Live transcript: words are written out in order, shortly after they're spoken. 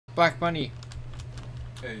Black Bunny.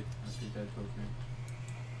 Hey, that's your dead Pokemon.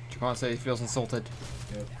 Jaquan says he feels insulted.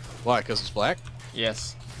 Yep. Why? Because it's black?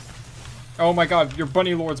 Yes. Oh my god, your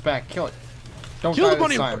bunny lord's back. Kill it. Don't Kill die the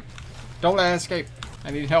bunny this time. lord. Don't let it escape.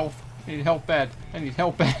 I need health. I need health bad. I need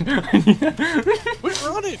health bad. Quit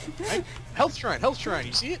running! Health shrine,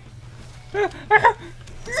 you see it?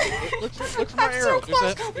 look for my arrow.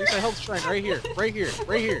 There's a health shrine right here.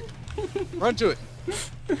 Run to it.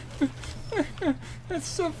 That's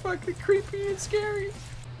so fucking creepy and scary.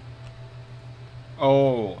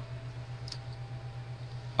 Oh.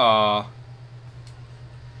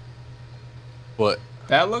 What?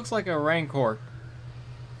 That looks like a Rancor.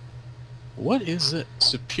 What is it?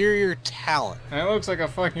 Superior talent. That looks like a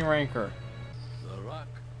fucking Rancor. The rock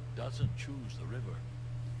doesn't choose the river,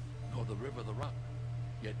 nor the river the rock.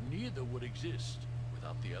 Yet neither would exist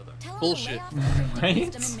without the other. Tell him Bullshit. to lay off the cryptic Right?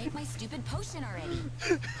 wisdom and make my stupid potion already.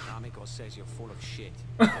 Namiko says you're full of shit.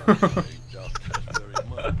 He does that very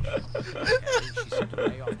much. She said to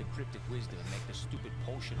lay off the cryptic wisdom and make the stupid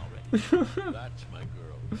potion already. That's my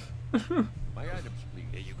girl. My items, please.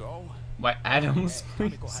 There you go. My Adams, Hey,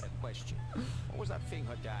 please. Namiko had a question. What was that thing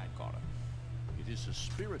her dad got her? It is a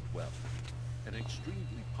spirit well, an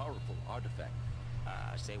extremely powerful artifact.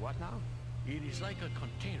 Say what now? It is like a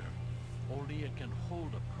container, only it can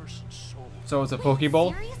hold a person's soul. So it's a Wait,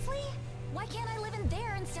 Pokeball? seriously? Why can't I live in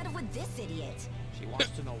there instead of with this idiot? She wants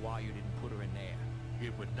to know why you didn't put her in there.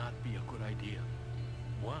 It would not be a good idea.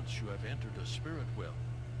 Once you have entered a spirit well,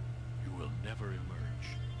 you will never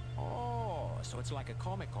emerge. Oh, so it's like a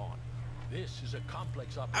Comic-Con. This is a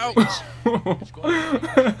complex operation. Ouch! It's going to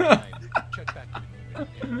take time. Check back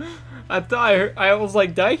with me. I was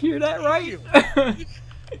like, did I hear that right?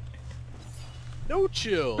 No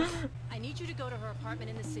chill. I need you to go to her apartment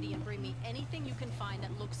in the city and bring me anything you can find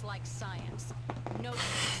that looks like science. No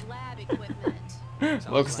lab equipment.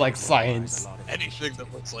 Looks like science. Anything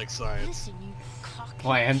that looks like science. Listen, you cocky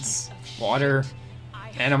Plants, piece of water, shit. I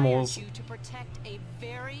animals. hired you to protect a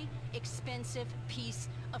very expensive piece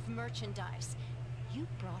of merchandise. You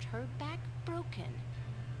brought her back broken.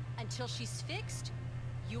 Until she's fixed,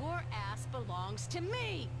 your ass belongs to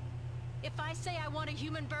me. If I say I want a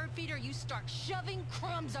human bird feeder, you start shoving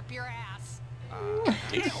crumbs up your ass.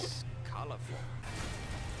 Damn. Colorful.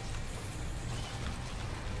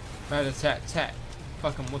 Rat-a-tat-tat.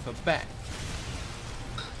 Fuck him with a bat.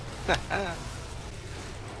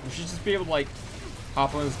 We should just be able to, like,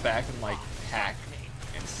 hop on his back and, like, hack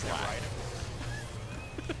and slap.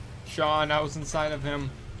 Sean, I was inside of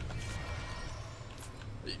him.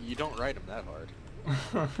 You don't ride him that hard.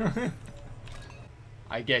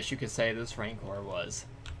 I guess you could say this Rancor was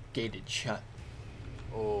gated shut.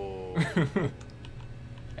 Oh.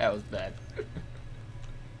 That was bad.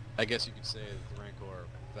 I guess you could say that the Rancor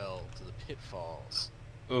fell to the pitfalls.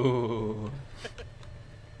 Ooh.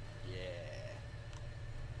 Yeah.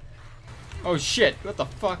 Oh shit, what the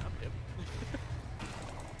fuck? Yep.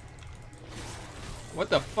 What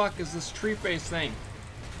the fuck is this tree face thing?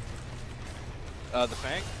 The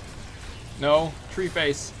Fang? No, tree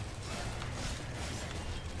face.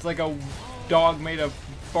 It's like a dog made of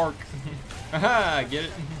bark. Haha, get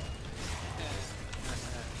it?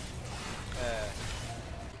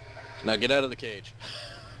 Now get out of the cage.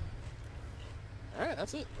 Alright,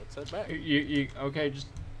 that's it. Let's head back. You okay, just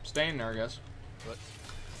stay in there, I guess. What?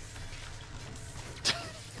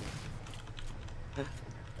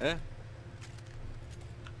 Eh?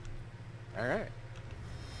 Alright.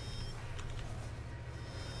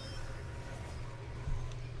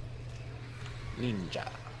 Ninja.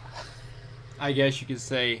 I guess you could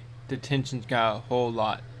say detention's got a whole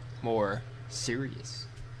lot more serious.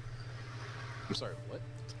 I'm sorry, what?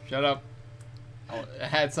 Shut up. I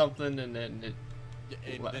had something and then it... Yeah,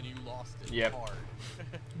 and then you lost it Yep. hard.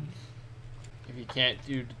 If you can't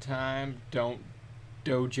do the time, don't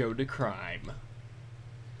dojo the crime.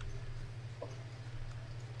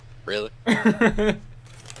 Really?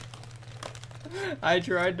 I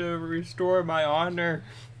tried to restore my honor.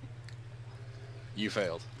 You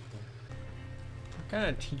failed. What kind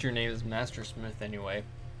of teacher name is Master Smith anyway?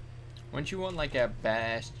 Wouldn't you want like a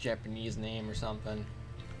badass Japanese name or something?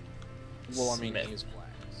 Well, I mean, Smith. he's black,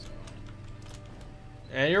 so...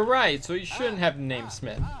 Yeah, you're right, so you shouldn't have the name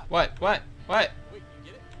Smith. What? What? What? Wait,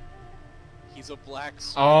 you get it? He's a black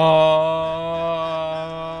Smith. Oh.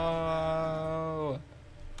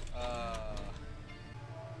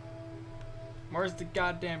 Where's the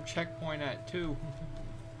goddamn checkpoint at, too?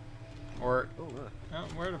 Or,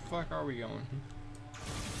 where the fuck are we going?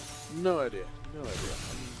 No idea. No idea.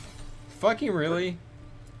 Fucking really?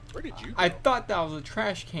 Where did you go? I thought that was a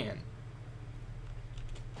trash can.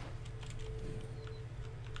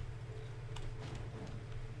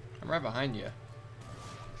 right behind you.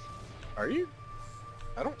 Are you?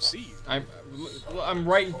 I don't see you. I'm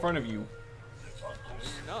right in front of you.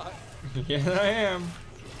 No, you're not. Yeah, I am.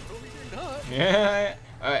 No, you're not. Yeah.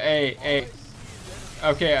 Hey.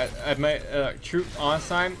 Okay, I my troop on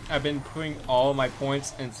time. I've been putting all my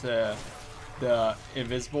points into the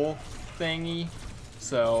invisible thingy,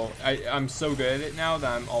 so I'm so good at it now that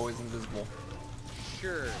I'm always invisible.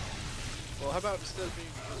 Sure. Well, how about instead of being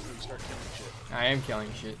invisible, you start killing shit? I am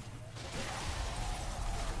killing shit.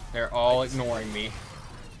 They're all ignoring me.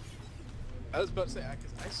 I was about to say,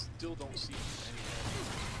 because I still don't see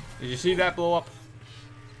any. Did you see that blow up?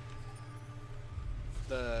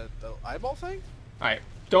 The eyeball thing? Alright,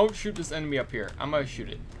 don't shoot this enemy up here. I'm gonna shoot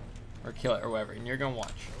it. Or kill it or whatever, and you're gonna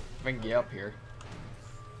watch. If I can get up here.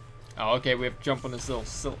 Oh, okay, we have to jump on this little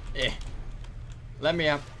Let me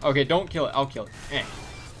up. Okay, don't kill it. I'll kill it.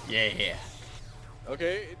 Yeah.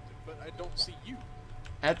 Okay, but I don't see you.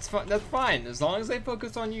 That's fine. That's fine. As long as they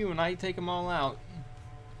focus on you and I take them all out.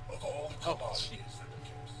 Oh, jeez.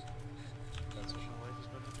 That's what my life has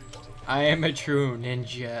been reduced to. I am a true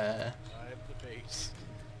ninja. I'm the base.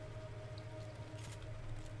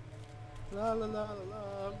 La la la la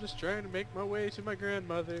la. I'm just trying to make my way to my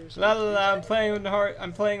grandmother's. La la la. I'm playing on hard.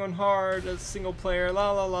 I'm playing on hard as a single player.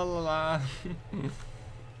 La la la la la.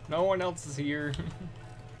 No one else is here.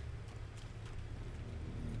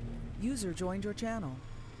 User joined your channel.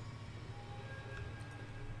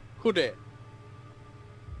 Who did?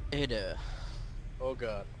 Hey there. Oh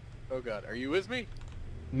god. Oh god. Are you with me?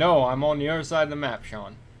 No, I'm on the other side of the map,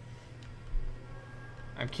 Sean.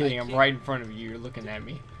 I'm kidding. I'm right in front of you. You're looking at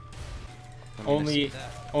me. Only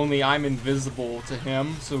I'm invisible to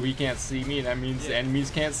him, so he can't see me. That means the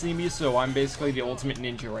enemies can't see me. So I'm basically the ultimate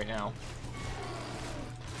ninja right now.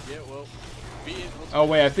 Yeah. Well. Oh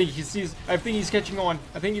wait, I think he sees. I think he's catching on.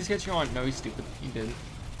 No, he's stupid. He didn't.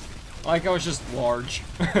 Like I was just large.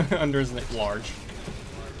 Under his neck, large.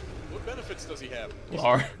 What benefits does he have?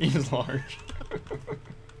 Large. He's large.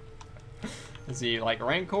 Is he like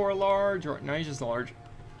Rancor large or no? He's just large.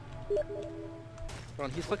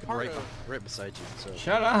 Ron, he's looking right beside you. So.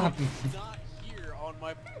 Shut up. He's not here on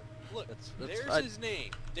my. Look, there's his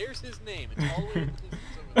name. There's his name. It's all the way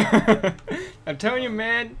to I'm telling you,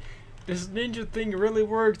 man. This ninja thing really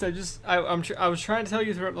works. I was trying to tell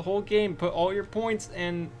you throughout the whole game, put all your points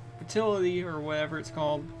in fertility or whatever it's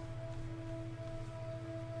called.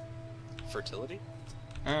 Fertility?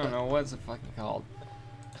 I don't know what's it fucking called.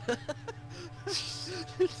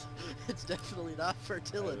 It's definitely not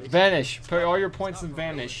fertility. Vanish. Put all your points in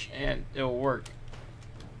vanish, and it'll work.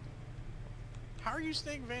 How are you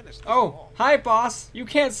staying vanished? Oh, hi, boss. You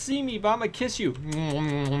can't see me, but I'm gonna kiss you.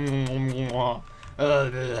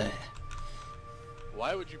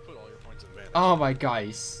 Why would you put all your points in vanish? Oh my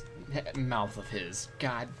gosh, mouth of his.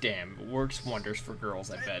 God damn, works wonders for girls,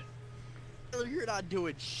 I bet. You're not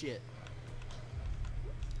doing shit.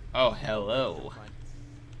 Oh, hello.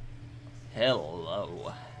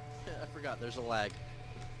 Hello. I forgot, there's a lag.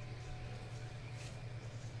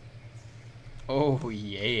 Oh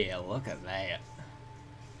yeah, look at that.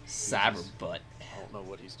 Cyber butt. I don't know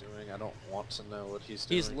what he's doing. I don't want to know what he's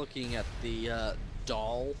doing. He's looking at the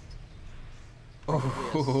doll.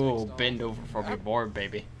 Oh, bend over for me more,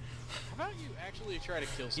 baby. How about you actually try to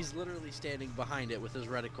kill someone? He's literally standing behind it with his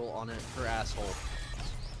reticle on her asshole.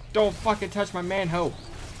 Don't fucking touch my manhole.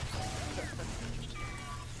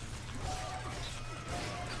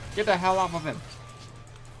 Get the hell off of him.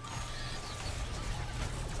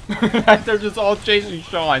 They're just all chasing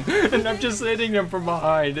Sean, and I'm just hitting them from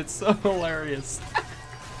behind. It's so hilarious.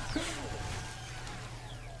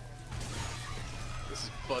 This is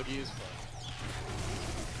buggy as fuck.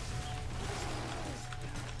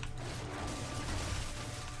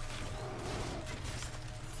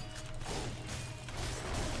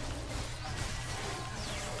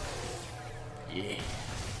 Yeah.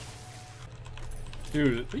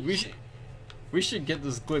 Dude, we should get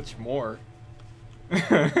this glitch more.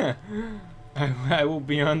 I will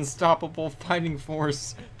be unstoppable fighting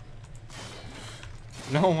force.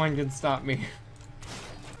 No one can stop me.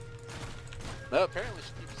 No, apparently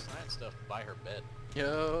she keeps science stuff by her bed.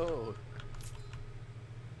 Yo.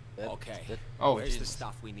 Okay. Oh, where's the Jesus.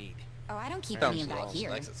 stuff we need? Oh, I don't keep Apparently any of she's that also here.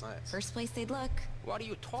 nice at science. First place they'd look. What are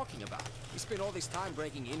you talking about? We spent all this time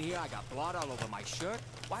breaking in here. I got blood all over my shirt.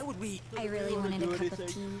 Why would we? I really wanted a cup of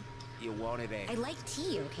tea. You wanted I a? like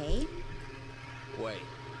tea, okay? Wait,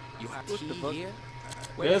 you have What the tea fuck? here?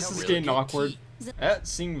 This the is hell getting did you get awkward. tea? That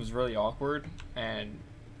scene was really awkward, and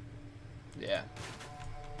yeah.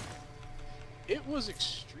 It was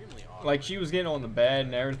extremely awkward. Like, she was getting on the bed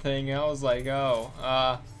and everything, and I was like, oh,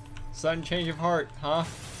 sudden change of heart, huh?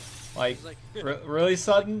 Like, It's like, really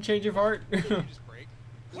sudden change of heart? you just break.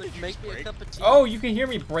 Like, make me a cup of tea. Oh, you can hear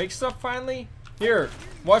me break stuff finally? Here,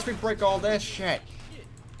 watch me break all that shit.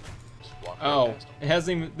 Oh, it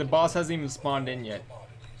hasn't even, the boss hasn't even spawned in yet.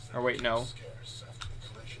 Or wait, no.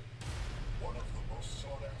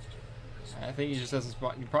 I think he just hasn't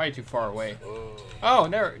spawned. You're probably too far away. Oh,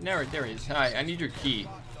 there he is. Hi, I need your key.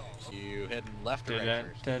 You heading left or Dun right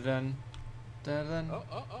first? dun dun dun dun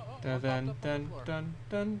dun dun dun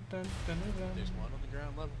dun dun dun There's one on the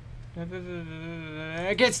ground level.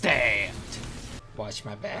 dun. Get stabbed. Watch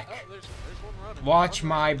my back. Oh, there's one running. Watch One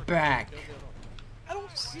my running. back. Go, go, go. I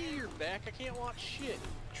don't see your back. I can't watch shit.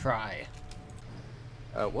 Try.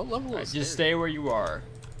 What level is Just stay where you are.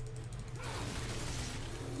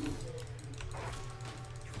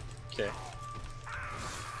 Okay.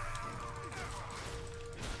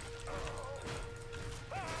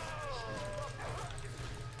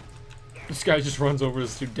 This guy just runs over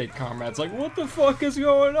his two dead comrades like, what the fuck is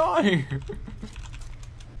going on here?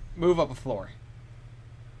 Move up a floor.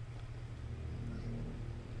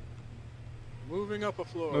 Moving up a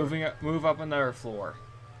floor. Move up another floor.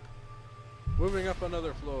 Moving up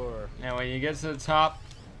another floor. Now when you get to the top,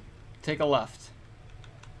 take a left.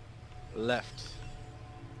 Left.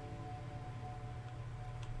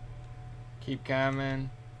 Keep coming.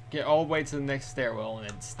 Get all the way to the next stairwell and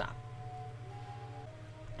then stop.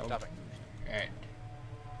 Oh. Stopping. Alright.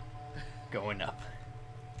 Going up.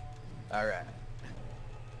 Alright.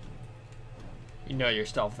 You know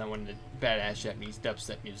yourself that when the badass Japanese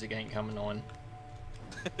dubstep music ain't coming on.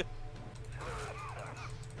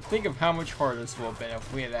 Think of how much harder this would have been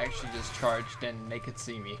if we had actually just charged and they could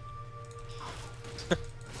see me.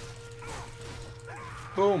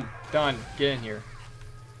 Boom. Done. Get in here.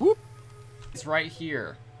 Whoop. It's right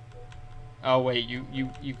here. Oh wait, you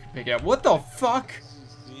can pick it up. What the fuck?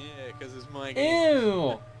 Yeah, because it's my game.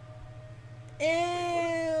 Ew.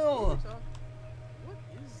 Ew. What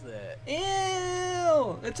is that?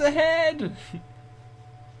 Ew. It's a head.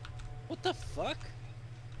 What the fuck?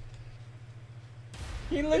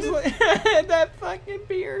 He looks like that fucking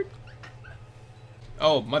beard.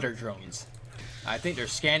 Oh, mother drones. I think they're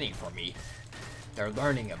scanning for me. They're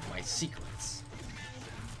learning of my secrets.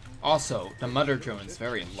 Also, the mother drone's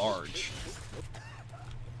very large.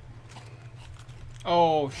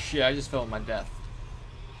 Oh shit, I just fell to my death.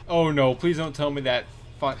 Oh no, please don't tell me that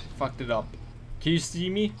fucked it up. Can you see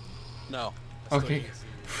me? No. Okay.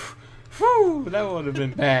 Whew, that would have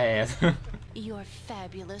been bad. Your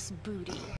fabulous booty.